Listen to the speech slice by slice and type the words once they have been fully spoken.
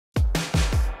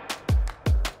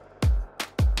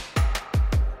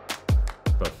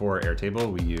before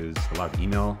Airtable, we used a lot of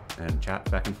email and chat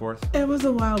back and forth. It was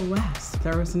a Wild West.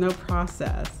 There was no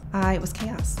process. It was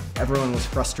chaos. Everyone was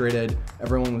frustrated.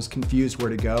 Everyone was confused where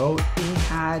to go. We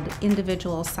had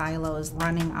individual silos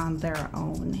running on their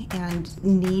own and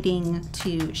needing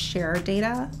to share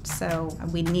data, so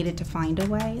we needed to find a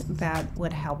way that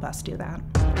would help us do that.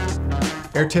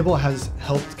 Airtable has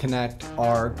helped connect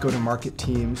our go-to-market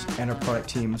teams and our product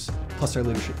teams, plus our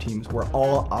leadership teams. We're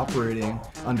all operating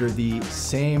under the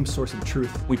same source of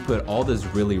truth. We put all this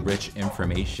really rich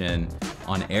information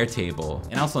on Airtable.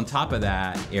 And also on top of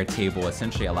that, Airtable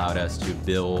essentially allowed us to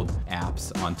build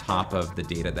apps on top of the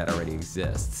data that already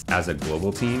exists. As a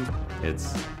global team,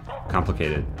 it's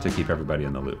complicated to keep everybody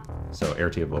in the loop. So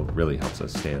Airtable really helps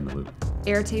us stay in the loop.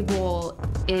 Airtable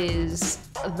is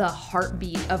the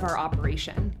heartbeat of our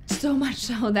operation. So much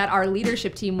so that our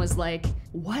leadership team was like,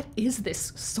 what is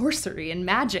this sorcery and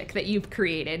magic that you've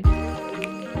created?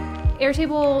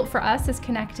 Airtable for us has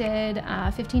connected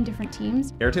 15 different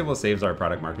teams. Airtable saves our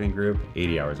product marketing group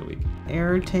 80 hours a week.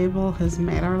 Airtable has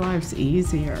made our lives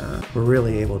easier. We're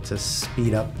really able to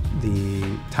speed up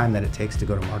the time that it takes to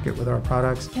go to market with our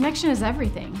products. Connection is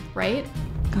everything, right?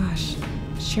 Gosh,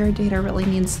 shared data really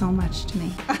means so much to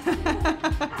me.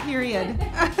 Period.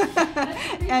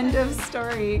 End of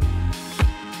story.